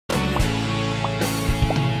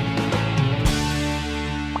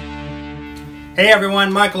Hey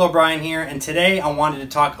everyone, Michael O'Brien here, and today I wanted to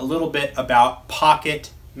talk a little bit about pocket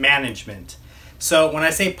management. So when I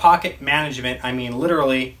say pocket management, I mean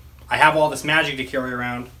literally, I have all this magic to carry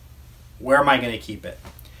around. Where am I going to keep it?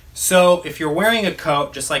 So if you're wearing a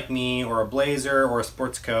coat just like me, or a blazer or a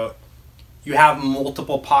sports coat, you have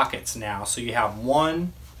multiple pockets now. So you have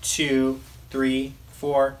 1, 2, 3,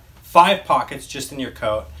 4, 5 pockets just in your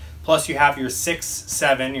coat. Plus you have your 6,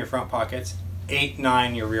 7, your front pockets, 8,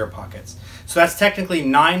 9, your rear pockets. So that's technically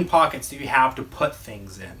 9 pockets that you have to put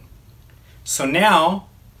things in. So now,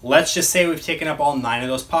 let's just say we've taken up all 9 of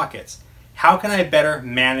those pockets. How can I better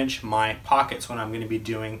manage my pockets when I'm going to be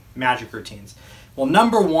doing magic routines? Well,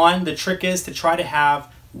 number one, the trick is to try to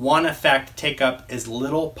have one effect take up as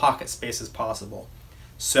little pocket space as possible.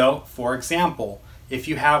 So, for example, if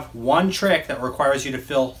you have one trick that requires you to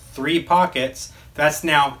fill 3 pockets, that's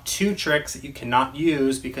now 2 tricks that you cannot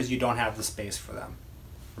use because you don't have the space for them.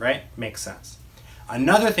 Right? Makes sense.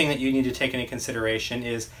 Another thing that you need to take into consideration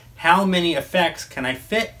is how many effects can I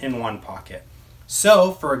fit in one pocket?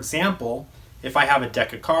 So, for example, if I have a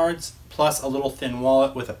deck of cards plus a little thin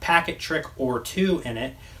wallet with a packet trick or 2 in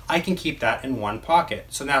it, I can keep that in one pocket.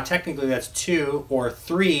 So now technically that's 2 or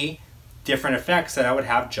 3 different effects that I would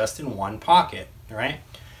have just in one pocket, right?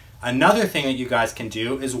 Another thing that you guys can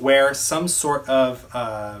do is wear some sort of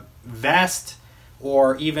vest,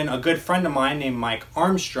 or even a good friend of mine named Mike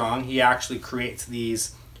Armstrong. He actually creates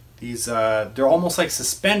these they're almost like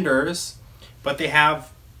suspenders, but they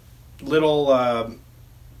have little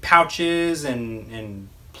pouches and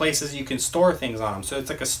places you can store things on them. So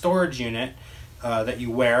it's like a storage unit that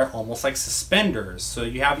you wear almost like suspenders. So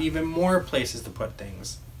you have even more places to put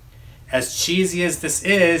things. As cheesy as this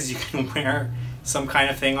is, you can wear some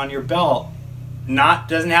kind of thing on your belt.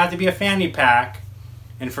 Doesn't have to be a fanny pack.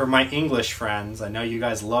 And for my English friends, I know you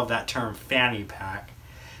guys love that term fanny pack,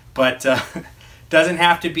 but doesn't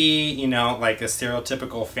have to be, you know, like a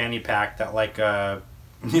stereotypical fanny pack that like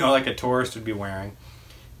like a tourist would be wearing.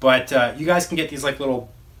 But you guys can get these like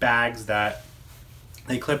little bags that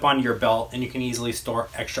they clip onto your belt, and you can easily store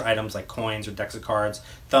extra items like coins or decks of cards,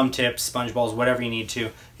 thumb tips, sponge balls, whatever you need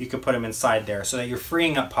to. You can put them inside there so that you're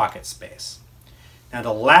freeing up pocket space. Now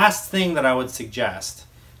the last thing that I would suggest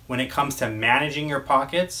when it comes to managing your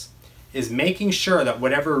pockets is making sure that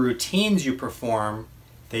whatever routines you perform,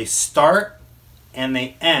 they start and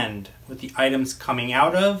they end with the items coming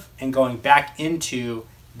out of and going back into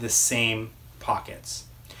the same pockets.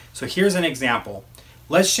 So here's an example.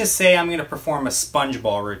 Let's just say I'm going to perform a sponge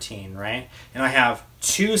ball routine, right? And I have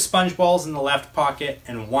 2 sponge balls in the left pocket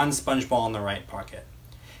and 1 sponge ball in the right pocket.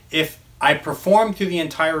 If I perform through the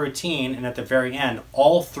entire routine and at the very end,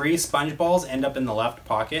 all 3 sponge balls end up in the left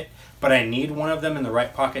pocket, but I need one of them in the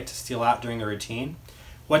right pocket to steal out during the routine.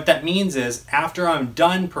 What that means is after I'm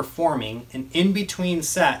done performing and in between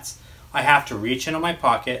sets, I have to reach into my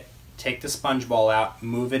pocket, take the sponge ball out,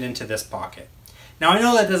 move it into this pocket. Now I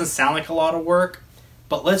know that doesn't sound like a lot of work,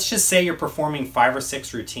 but let's just say you're performing 5 or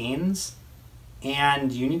 6 routines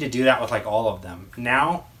and you need to do that with like all of them.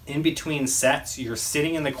 Now, in between sets, you're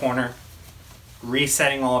sitting in the corner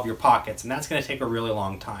resetting all of your pockets, and that's going to take a really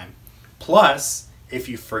long time. Plus, if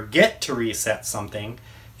you forget to reset something,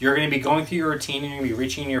 you're going to be going through your routine and you're going to be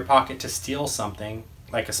reaching in your pocket to steal something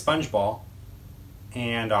like a sponge ball,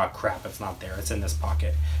 and oh crap, it's not there, it's in this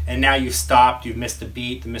pocket. And now you've stopped, you've missed a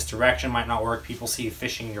beat, the misdirection might not work, people see you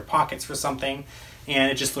fishing in your pockets for something,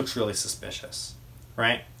 and it just looks really suspicious,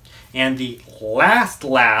 right? And the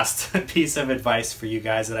last piece of advice for you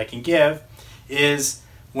guys that I can give is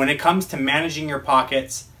when it comes to managing your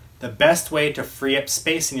pockets, the best way to free up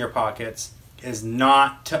space in your pockets is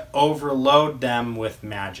not to overload them with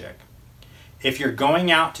magic. If you're going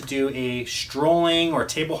out to do a strolling or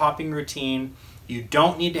table hopping routine, you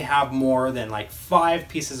don't need to have more than like 5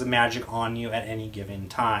 pieces of magic on you at any given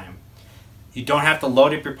time. You don't have to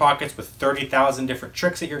load up your pockets with 30,000 different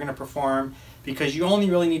tricks that you're going to perform, because you only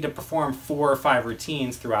really need to perform 4 or 5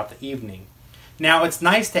 routines throughout the evening. Now, it's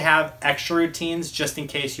nice to have extra routines just in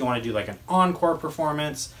case you want to do like an encore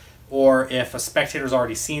performance, or if a spectator's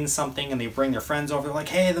already seen something and they bring their friends over, like,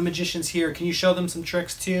 hey, the magician's here, can you show them some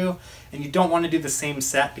tricks too? And you don't want to do the same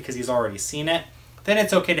set because he's already seen it, then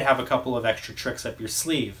it's okay to have a couple of extra tricks up your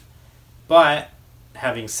sleeve. But,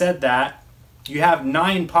 having said that, you have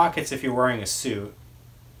 9 pockets if you're wearing a suit.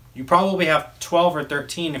 You probably have 12 or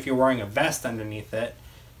 13 if you're wearing a vest underneath it.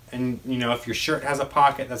 And, you know, if your shirt has a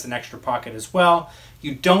pocket, that's an extra pocket as well.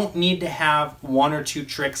 You don't need to have 1 or 2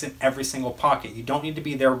 tricks in every single pocket. You don't need to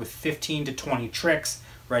be there with 15 to 20 tricks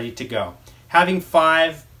ready to go. Having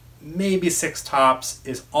 5, maybe 6 tops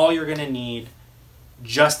is all you're going to need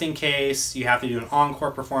just in case you have to do an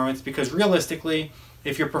encore performance, because realistically,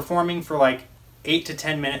 if you're performing for like 8 to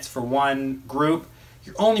 10 minutes for one group,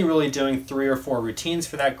 you're only really doing 3 or 4 routines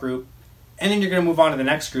for that group, and then you're going to move on to the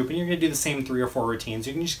next group and you're going to do the same 3 or 4 routines.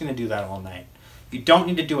 You're just going to do that all night. You don't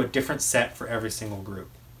need to do a different set for every single group.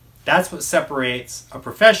 That's what separates a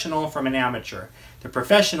professional from an amateur. The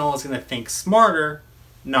professional is going to think smarter,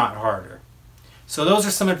 not harder. So those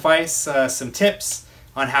are some advice, some tips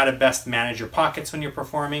on how to best manage your pockets when you're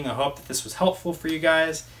performing. I hope that this was helpful for you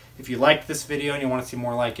guys. If you liked this video and you want to see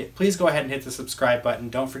more like it, please go ahead and hit the subscribe button.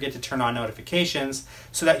 Don't forget to turn on notifications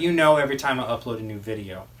so that you know every time I upload a new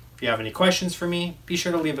video. If you have any questions for me, be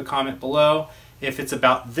sure to leave a comment below. If it's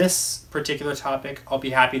about this particular topic, I'll be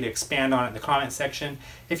happy to expand on it in the comment section.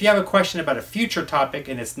 If you have a question about a future topic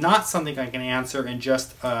and it's not something I can answer in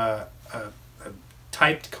just a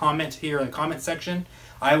typed comment here in the comment section,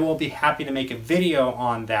 I will be happy to make a video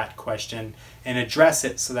on that question and address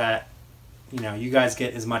it so that you guys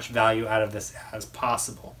get as much value out of this as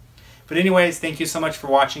possible. But anyways, thank you so much for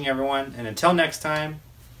watching, everyone, and until next time,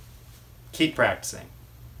 keep practicing.